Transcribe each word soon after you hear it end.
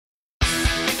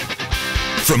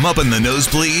From up in the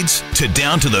nosebleeds to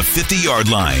down to the 50-yard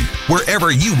line,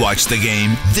 wherever you watch the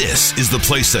game, this is the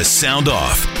place to sound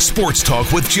off. Sports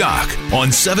Talk with Jock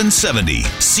on 770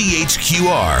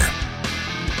 CHQR.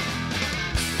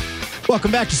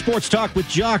 Welcome back to Sports Talk with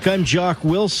Jock. I'm Jock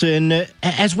Wilson.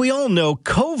 As we all know,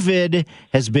 COVID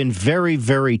has been very,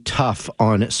 very tough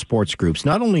on sports groups,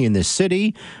 not only in this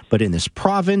city, but in this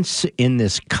province, in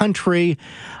this country.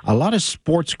 A lot of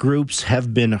sports groups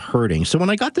have been hurting. So when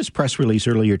I got this press release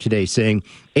earlier today saying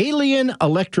Alien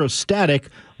Electrostatic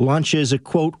launches a,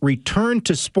 quote, return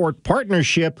to sport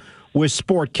partnership with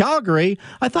Sport Calgary,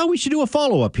 I thought we should do a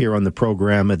follow-up here on the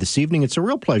program this evening. It's a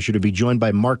real pleasure to be joined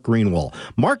by Mark Greenwald.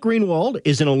 Mark Greenwald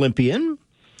is an Olympian.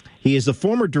 He is the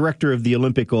former director of the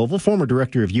Olympic Oval, former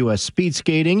director of U.S. Speed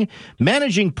Skating,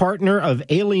 managing partner of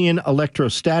Alien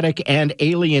Electrostatic and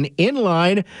Alien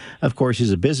Inline. Of course,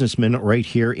 he's a businessman right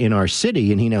here in our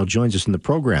city, and he now joins us in the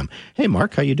program. Hey,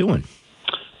 Mark, how you doing?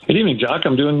 Good evening, Jock.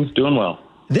 I'm doing well.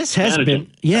 This has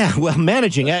been,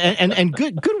 managing, and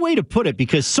good way to put it,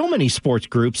 because so many sports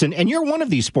groups, and you're one of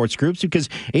these sports groups, because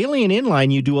Alien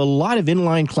Inline, you do a lot of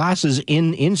inline classes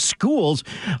in schools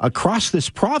across this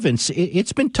province.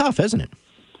 It's been tough, hasn't it?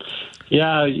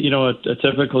 Yeah, a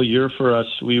typical year for us,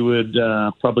 we would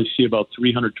probably see about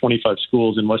 325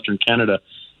 schools in Western Canada,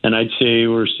 and I'd say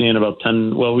we're seeing about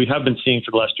 10, well, we have been seeing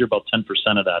for the last year about 10%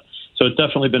 of that. So it's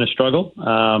definitely been a struggle.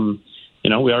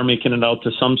 We are making it out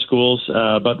to some schools,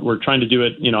 but we're trying to do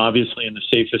it, obviously in the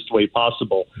safest way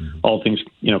possible, all things,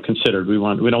 considered. We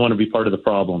don't want to be part of the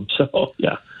problem. So,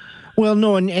 yeah. Well,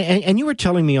 no, and you were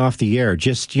telling me off the air,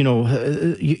 just,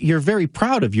 you're very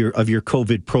proud of your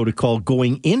COVID protocol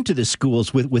going into the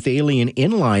schools with Alien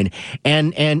Inline.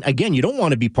 And again, you don't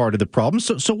want to be part of the problem.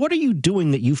 So what are you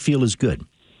doing that you feel is good?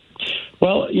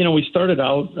 Well, we started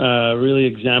out really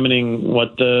examining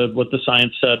what the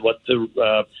science said, what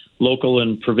the local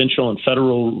and provincial and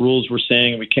federal rules were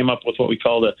saying. We came up with what we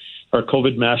called our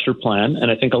COVID master plan.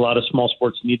 And I think a lot of small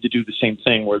sports need to do the same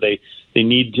thing, where they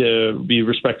need to be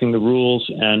respecting the rules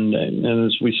and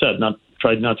as we said,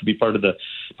 tried not to be part of the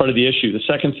issue. The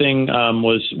second thing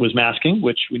was masking,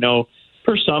 which we know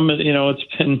for some,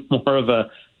 it's been more of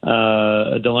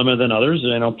a dilemma than others.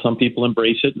 I know some people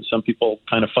embrace it and some people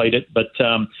kind of fight it, but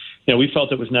we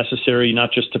felt it was necessary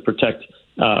not just to protect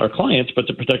our clients, but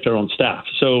to protect our own staff.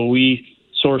 So we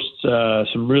sourced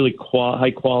some really high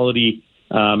quality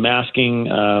masking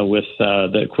with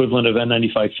the equivalent of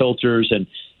N95 filters and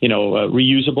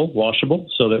reusable, washable,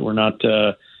 so that we're not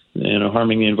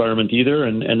harming the environment either.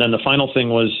 And then the final thing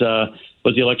was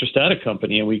the electrostatic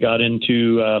company, and we got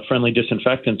into friendly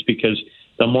disinfectants because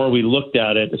the more we looked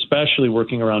at it, especially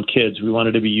working around kids, we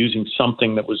wanted to be using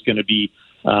something that was going to be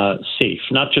safe,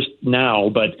 not just now,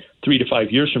 but 3 to 5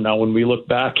 years from now when we look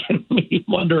back and we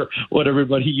wonder what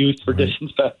everybody used for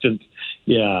disinfectant.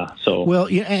 Yeah. So well,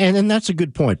 yeah, and that's a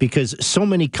good point, because so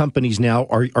many companies now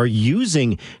are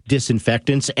using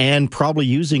disinfectants and probably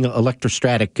using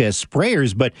electrostatic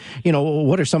sprayers. But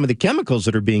what are some of the chemicals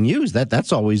that are being used?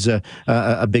 That's always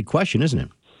a big question, isn't it?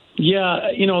 Yeah,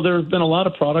 there have been a lot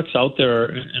of products out there,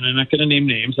 and I'm not going to name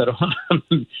names. I don't want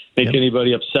to make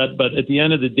anybody upset, but at the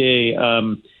end of the day,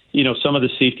 some of the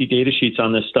safety data sheets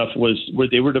on this stuff was where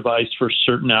they were devised for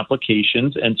certain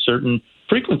applications and certain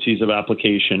frequencies of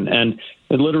application. And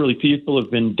literally people have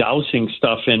been dousing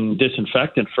stuff in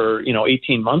disinfectant for,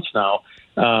 18 months now.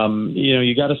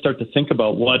 You got to start to think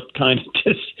about what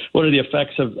are the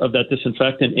effects of that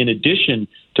disinfectant in addition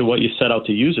to what you set out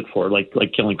to use it for, like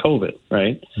killing COVID,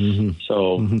 right? Mm-hmm.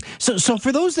 So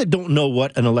for those that don't know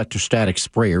what an electrostatic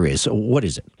sprayer is, what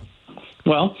is it?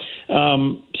 Well,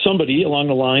 somebody along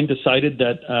the line decided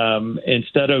that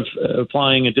instead of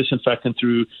applying a disinfectant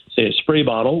through, say, a spray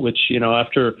bottle, which,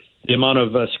 after the amount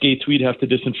of skates we'd have to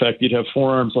disinfect, you'd have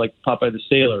forearms like Popeye the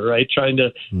Sailor, right? Trying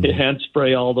to hand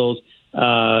spray all those.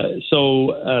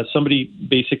 So somebody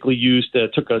basically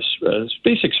took a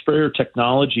basic sprayer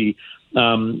technology.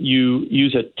 You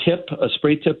use a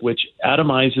spray tip, which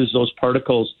atomizes those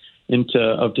particles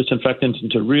of disinfectant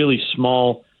into really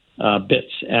small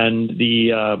bits. And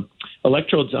the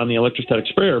electrodes on the electrostatic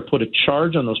sprayer put a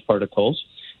charge on those particles,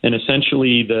 and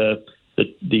essentially the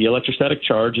electrostatic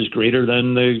charge is greater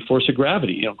than the force of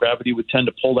gravity. Gravity would tend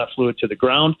to pull that fluid to the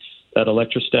ground. That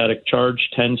electrostatic charge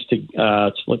tends to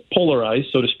polarize,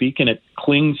 so to speak, and it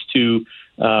clings to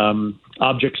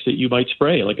objects that you might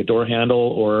spray, like a door handle,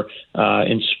 or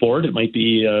in sport, it might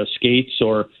be skates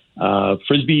or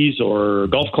frisbees or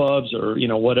golf clubs or,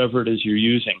 whatever it is you're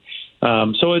using.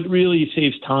 So it really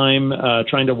saves time.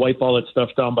 Trying to wipe all that stuff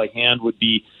down by hand would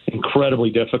be incredibly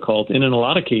difficult. And in a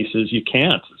lot of cases, you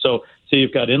can't. So say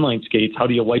you've got inline skates, how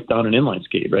do you wipe down an inline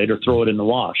skate, right? Or throw it in the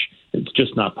wash? It's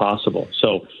just not possible.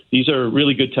 So these are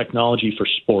really good technology for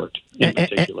sport in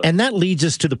particular. And that leads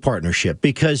us to the partnership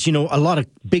because, you know, a lot of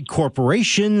big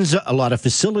corporations, a lot of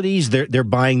facilities, they're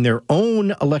buying their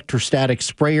own electrostatic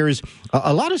sprayers.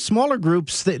 A lot of smaller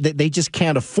groups, they just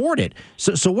can't afford it.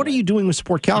 So what are you doing with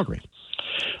Sport Calgary?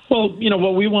 Well, you know,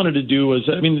 what we wanted to do was,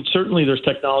 I mean, certainly there's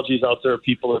technologies out there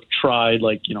people have tried,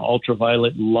 like, you know,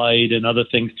 ultraviolet light and other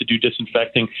things to do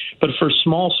disinfecting. But for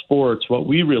small sports, what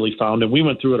we really found, and we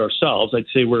went through it ourselves, I'd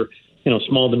say we're, you know,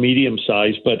 small to medium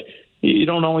size, but you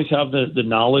don't always have the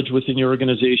knowledge within your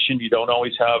organization. You don't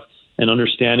always have an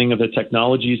understanding of the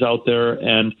technologies out there.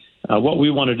 And what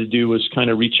we wanted to do was kind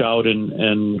of reach out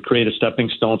and create a stepping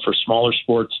stone for smaller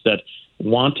sports that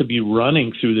want to be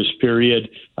running through this period.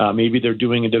 Maybe they're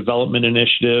doing a development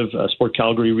initiative. Sport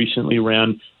Calgary recently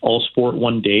ran All Sport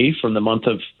One Day from the month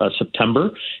of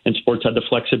September, and sports had the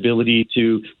flexibility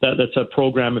to, that's a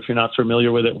program, if you're not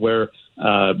familiar with it, where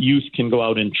youth can go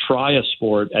out and try a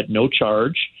sport at no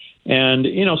charge. And,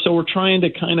 you know, so we're trying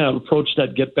to kind of approach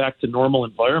that get back to normal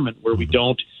environment where we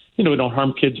don't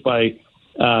harm kids by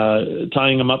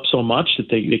tying them up so much that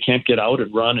they can't get out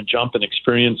and run and jump and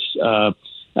experience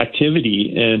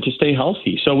activity and to stay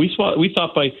healthy. So we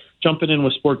thought by jumping in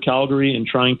with Sport Calgary and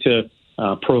trying to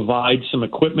provide some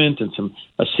equipment and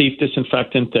a safe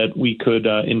disinfectant that we could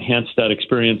enhance that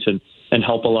experience and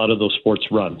help a lot of those sports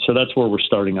run. So that's where we're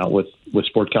starting out with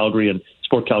Sport Calgary and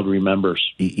Sport Calgary members.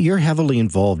 You're heavily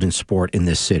involved in sport in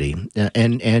this city,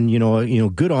 and you know,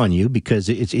 good on you because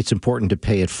it's important to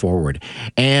pay it forward.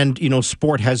 And you know,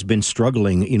 sport has been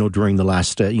struggling, you know, during the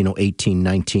last 18,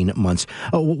 19 months.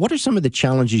 What are some of the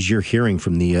challenges you're hearing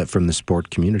from the sport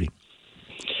community?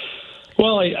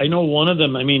 Well, I know one of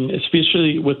them. I mean,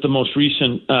 especially with the most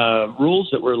recent rules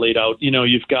that were laid out. You know,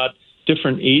 you've got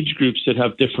different age groups that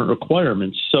have different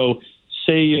requirements. So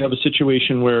say you have a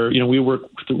situation where, you know, we work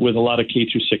with a lot of K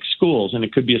through 6 schools, and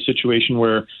it could be a situation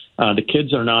where the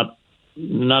kids are not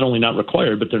only not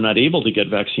required, but they're not able to get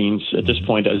vaccines at this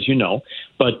point, as you know.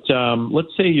 But let's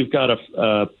say you've got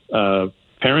a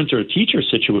parent or a teacher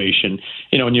situation,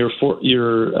 you know, and your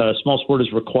small sport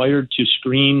is required to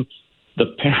screen the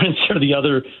parents or the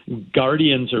other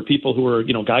guardians or people who are,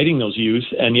 you know, guiding those youth,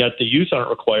 and yet the youth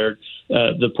aren't required.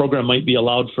 The program might be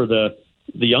allowed for the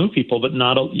young people, but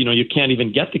not, you know, you can't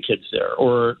even get the kids there.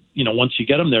 Or, you know, once you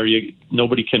get them there,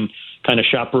 nobody can kind of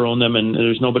chaperone them, and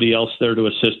there's nobody else there to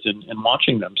assist in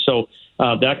watching them. So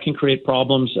that can create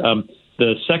problems.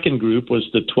 The second group was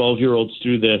the 12-year-olds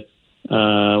through the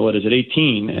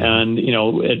 18. And, you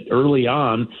know, early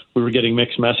on, we were getting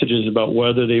mixed messages about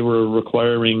whether they were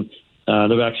requiring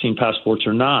the vaccine passports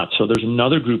or not. So there's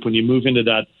another group when you move into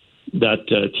that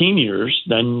teen years,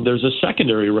 then there's a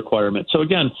secondary requirement. So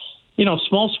again, you know,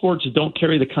 small sports don't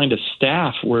carry the kind of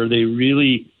staff where they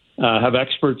really have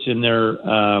experts in their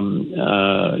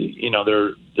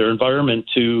environment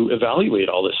to evaluate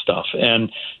all this stuff. And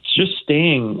just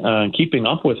staying, keeping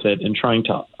up with it and trying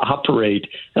to operate,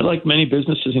 and like many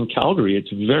businesses in Calgary,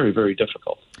 it's very, very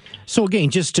difficult. So again,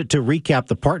 just to recap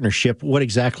the partnership, what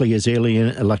exactly has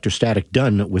Alien Electrostatic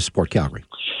done with Sport Calgary?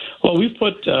 Well, we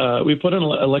put an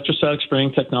electrostatic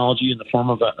spraying technology in the form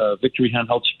of a Victory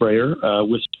handheld sprayer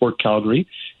with Sport Calgary,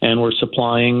 and we're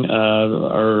supplying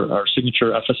our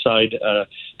signature Epicide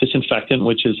disinfectant,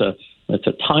 which is it's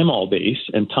a Thymol base,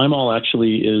 and Thymol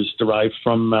actually is derived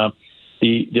from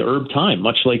the herb thyme,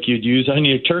 much like you'd use on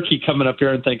your turkey coming up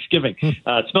here on Thanksgiving.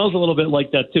 It smells a little bit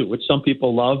like that too, which some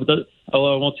people love.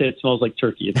 Although I won't say it smells like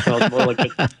turkey. It smells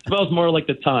more like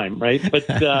the thyme, right? But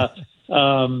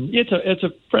it's a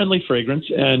friendly fragrance,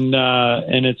 and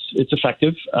it's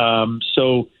effective.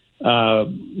 So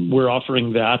we're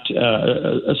offering that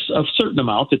a certain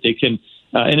amount that they can,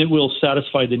 and it will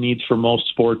satisfy the needs for most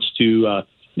sports to.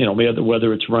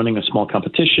 Whether it's running a small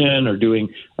competition or doing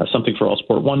something for All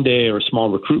Sport One Day or a small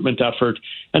recruitment effort.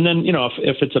 And then, you know,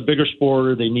 if it's a bigger sport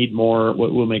or they need more,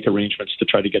 we'll make arrangements to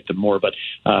try to get them more. But,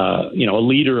 a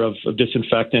liter of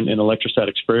disinfectant and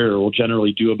electrostatic sprayer will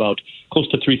generally do about close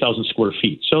to 3,000 square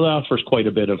feet. So that offers quite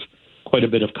a bit of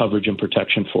coverage and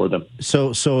protection for them.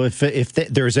 So if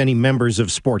there's any members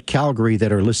of Sport Calgary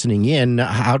that are listening in,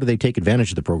 how do they take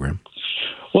advantage of the program?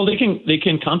 Well, they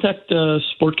can contact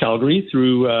Sport Calgary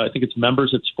through I think it's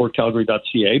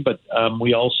members@sportcalgary.ca, but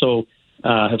we also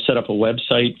have set up a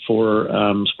website for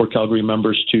Sport Calgary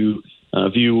members to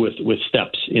view with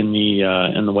steps in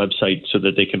the website so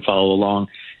that they can follow along.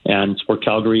 And Sport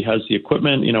Calgary has the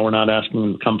equipment. You know, we're not asking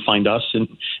them to come find us in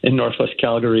Northwest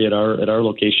Calgary at our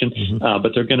location,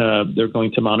 but they're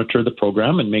going to monitor the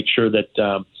program and make sure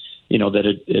that that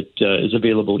it is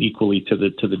available equally to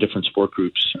the different sport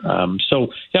groups. So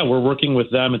we're working with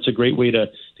them. It's a great way to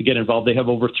get involved. They have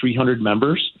over 300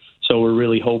 members, so we're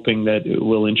really hoping that it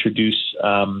will introduce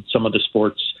some of the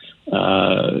sports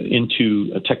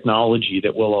into a technology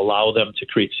that will allow them to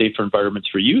create safer environments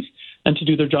for youth and to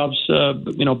do their jobs,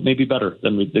 maybe better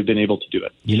than they've been able to do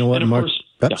it. You know what, Mark?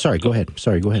 Sorry, go ahead.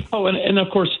 Oh, and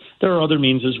of course, there are other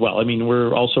means as well. I mean,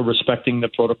 we're also respecting the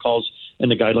protocols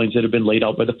and the guidelines that have been laid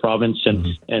out by the province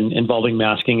and involving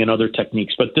masking and other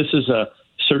techniques. But this is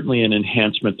certainly an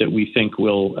enhancement that we think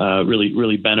will really,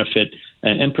 really benefit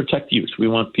and protect youth. We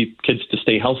want kids to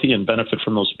stay healthy and benefit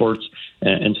from those sports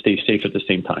and stay safe at the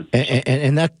same time.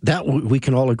 And that we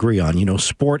can all agree on.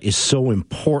 Sport is so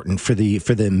important for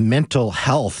the mental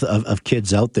health of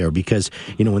kids out there, because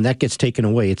when that gets taken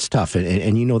away, it's tough.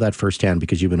 And you know that firsthand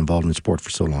because you've been involved in sport for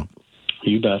so long.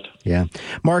 You bet. Yeah.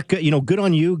 Mark, good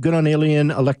on you. Good on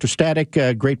Alien Electrostatic.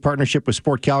 Great partnership with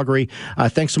Sport Calgary.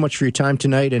 Thanks so much for your time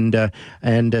tonight, and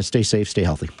stay safe, stay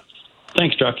healthy.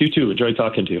 Thanks, Jock. You too. Enjoy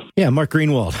talking to you. Yeah, Mark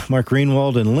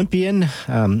Greenwald, an Olympian.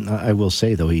 I will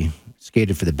say, though, he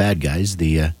skated for the bad guys,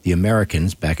 the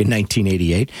Americans, back in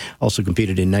 1988. Also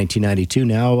competed in 1992.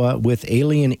 Now with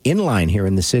Alien Inline here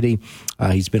in the city.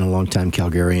 He's been a longtime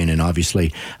Calgarian and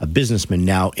obviously a businessman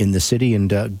now in the city.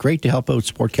 And great to help out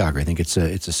Sport Calgary. I think it's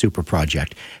a super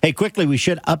project. Hey, quickly, we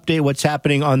should update what's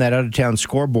happening on that out-of-town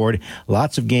scoreboard.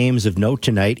 Lots of games of note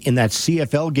tonight. In that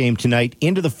CFL game tonight,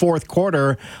 into the fourth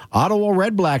quarter, Ottawa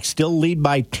Redblacks still lead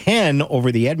by 10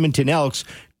 over the Edmonton Elks.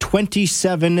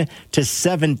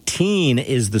 27-17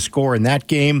 is the score in that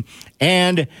game.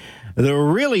 And the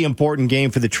really important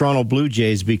game for the Toronto Blue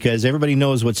Jays, because everybody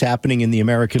knows what's happening in the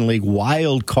American League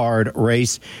wild card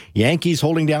race. Yankees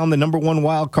holding down the number one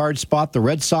wild card spot. The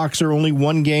Red Sox are only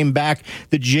 1 game back.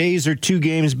 The Jays are 2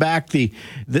 games back. The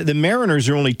Mariners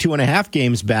are only 2.5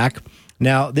 games back.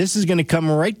 Now, this is going to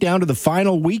come right down to the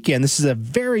final weekend. This is a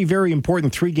very, very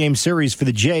important 3-game series for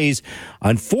the Jays.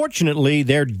 Unfortunately,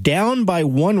 they're down by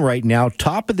 1 right now.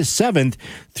 Top of the 7th,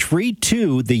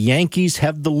 3-2. The Yankees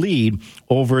have the lead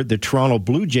over the Toronto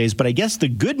Blue Jays. But I guess the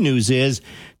good news is,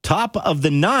 top of the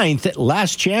 9th,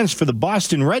 last chance for the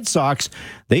Boston Red Sox.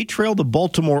 They trail the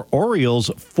Baltimore Orioles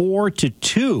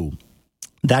 4-2.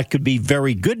 That could be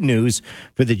very good news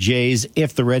for the Jays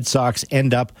if the Red Sox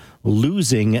end up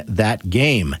losing that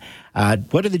game.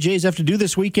 What do the Jays have to do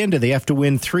this weekend? Do they have to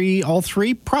win all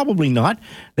three? Probably not.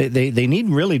 They need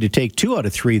really to take 2 out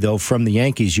of 3, though, from the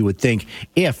Yankees, you would think,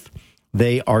 if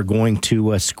they are going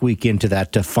to squeak into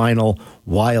that final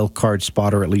wild card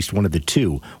spot, or at least one of the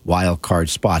 2 wild card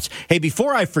spots. Hey,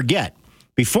 before I forget,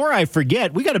 we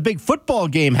got a big football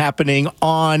game happening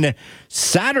on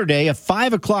Saturday, a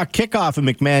 5 o'clock kickoff at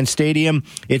McMahon Stadium.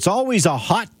 It's always a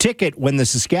hot ticket when the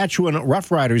Saskatchewan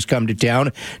Roughriders come to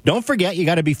town. Don't forget, you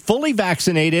got to be fully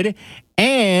vaccinated,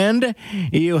 and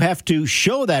you have to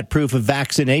show that proof of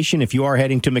vaccination if you are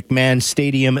heading to McMahon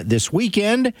Stadium this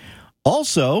weekend.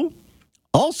 Also,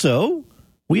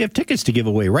 we have tickets to give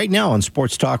away right now on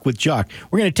Sports Talk with Jock.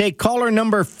 We're going to take caller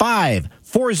number 5,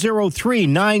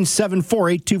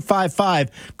 403-974-8255.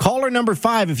 Caller number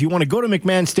 5, if you want to go to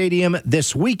McMahon Stadium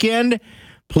this weekend,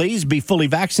 please be fully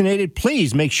vaccinated.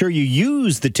 Please make sure you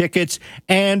use the tickets.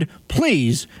 And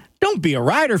please don't be a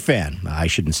Rider fan. I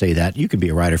shouldn't say that. You can be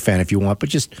a Rider fan if you want, but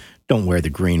just don't wear the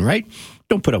green, right?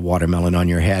 Don't put a watermelon on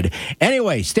your head.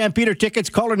 Anyway, Stampeder tickets,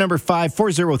 caller number 5,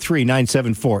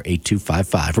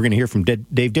 403-974-8255. We're going to hear from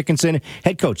Dave Dickenson,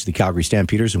 head coach of the Calgary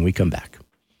Stampeders, when we come back.